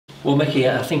Well, Micky,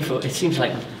 I think it seems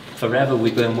like forever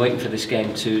we've been waiting for this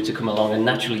game to come along, and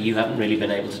naturally you haven't really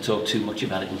been able to talk too much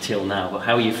about it until now. But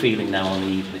how are you feeling now on the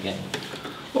eve of the game?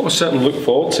 Well, we certainly look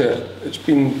forward to it.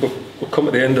 We've come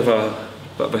at the end of a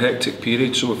bit of a hectic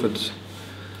period, so we've had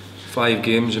 5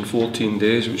 games in 14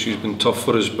 days, which has been tough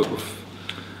for us. But we've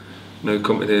now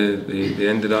come to the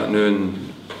end of that now,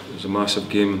 and there's a massive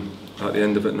game at the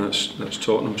end of it, and that's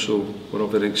Tottenham. So we're all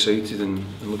very excited and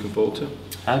looking forward to it.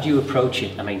 How do you approach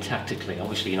it? I mean, tactically,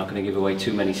 obviously you're not going to give away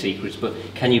too many secrets, but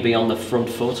can you be on the front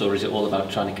foot, or is it all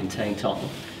about trying to contain Tottenham?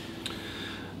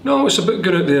 No, it's about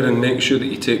going out there and making sure that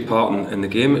you take part in the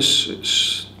game.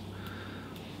 It's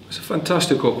a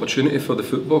fantastic opportunity for the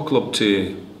football club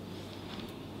to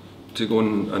go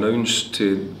and announce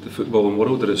to the footballing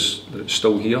world that it's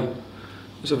still here.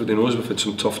 As everybody knows, we've had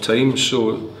some tough times,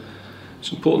 so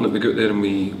it's important that we go out there and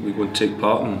we go and take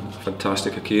part in a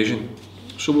fantastic occasion.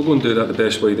 So we'll go and do that the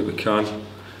best way that we can.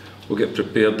 We'll get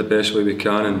prepared the best way we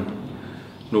can and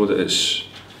know that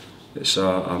it's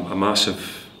a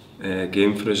massive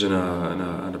game for us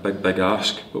and a big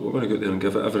ask. But we're going to go out there and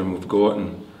give it everything we've got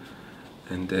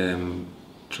and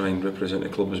try and represent the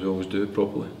club as we always do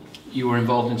properly. You were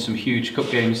involved in some huge cup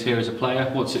games here as a player.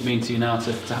 What's it mean to you now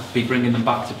to be bringing them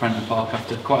back to Prenton Park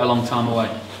after quite a long time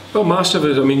away? Well, massive.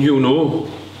 I mean, you'll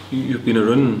know. You've been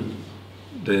around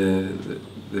the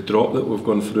drop that we've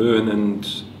gone through and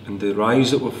the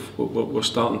rise that we're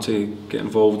starting to get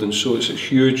involved in. So it's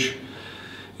huge.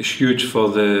 It's huge for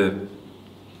the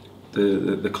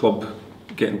club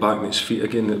getting back on its feet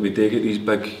again. That we do get these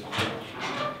big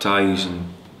ties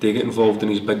and they get involved in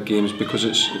these big games, because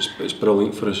it's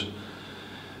brilliant for us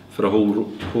for a whole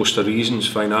host of reasons,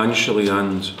 financially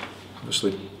and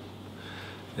obviously,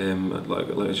 like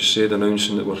I just said,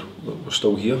 announcing that we're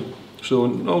still here. So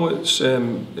no, it's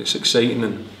exciting,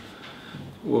 and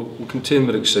we'll contain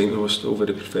our excitement. We're still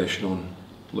very professional and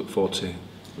look forward to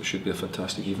what should be a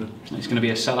fantastic evening. It's going to be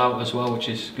a sellout as well, which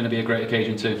is going to be a great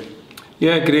occasion too.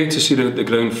 Yeah, great to see the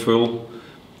ground full.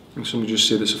 I think somebody just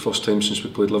said it's the first time since we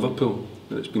played Liverpool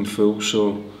that it's been full,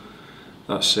 so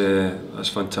that's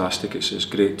fantastic. It's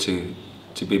great to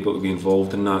be able to be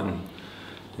involved in that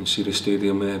and see the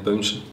stadium bouncing.